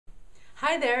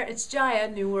Hi there, it's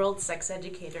Jaiya, New World Sex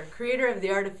Educator, creator of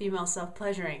the art of female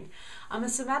self-pleasuring. I'm a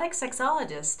somatic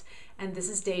sexologist, and this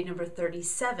is day number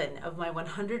 37 of my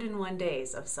 101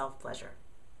 days of self-pleasure.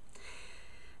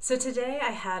 So today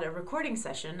I had a recording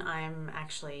session. I'm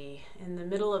actually in the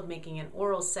middle of making an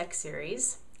oral sex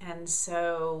series, and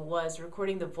so was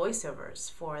recording the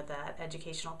voiceovers for that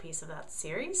educational piece of that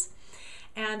series.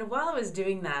 And while I was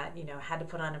doing that, I had to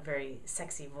put on a very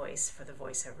sexy voice for the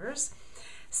voiceovers.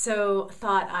 So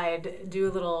thought I'd do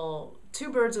a little two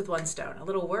birds with one stone, a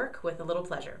little work with a little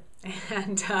pleasure.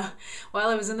 And while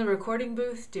I was in the recording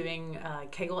booth doing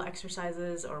Kegel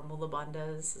exercises, or mula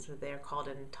bandhas, is what they are called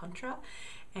in Tantra,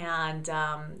 and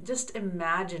just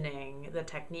imagining the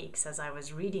techniques as I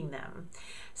was reading them.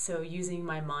 So using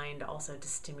my mind also to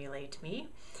stimulate me.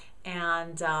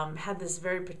 And had this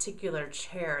very particular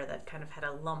chair that kind of had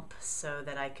a lump so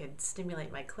that I could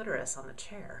stimulate my clitoris on the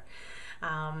chair.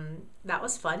 That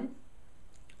was fun.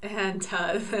 And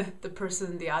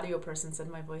the audio person said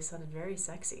my voice sounded very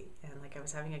sexy and like I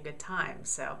was having a good time.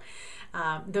 So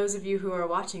those of you who are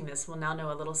watching this will now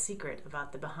know a little secret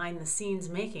about the behind the scenes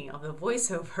making of the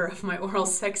voiceover of my oral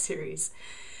sex series.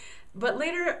 But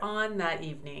later on that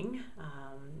evening,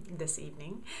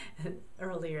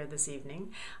 earlier this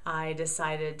evening, I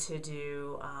decided to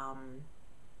do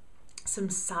some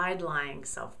side-lying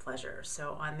self-pleasure.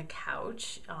 So on the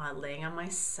couch, laying on my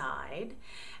side,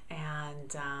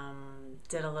 and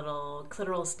did a little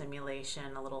clitoral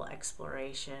stimulation, a little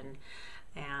exploration,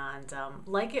 and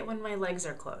like it when my legs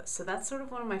are closed. So that's sort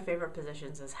of one of my favorite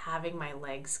positions, is having my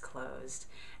legs closed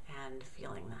and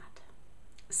feeling that.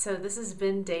 So this has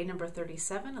been day number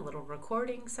 37, a little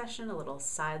recording session, a little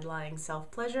side-lying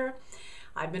self-pleasure.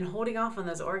 I've been holding off on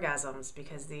those orgasms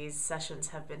because these sessions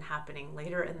have been happening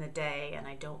later in the day and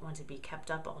I don't want to be kept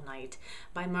up all night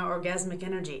by my orgasmic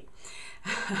energy.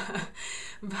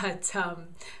 But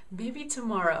maybe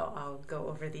tomorrow I'll go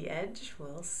over the edge.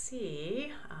 We'll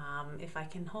see if I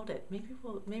can hold it.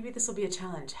 Maybe this will be a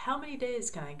challenge. How many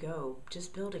days can I go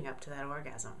just building up to that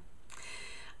orgasm?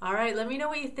 All right, let me know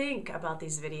what you think about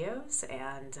these videos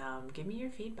and give me your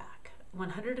feedback.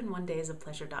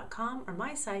 101daysofpleasure.com or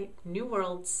my site,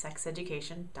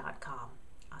 newworldsexeducation.com.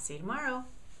 I'll see you tomorrow.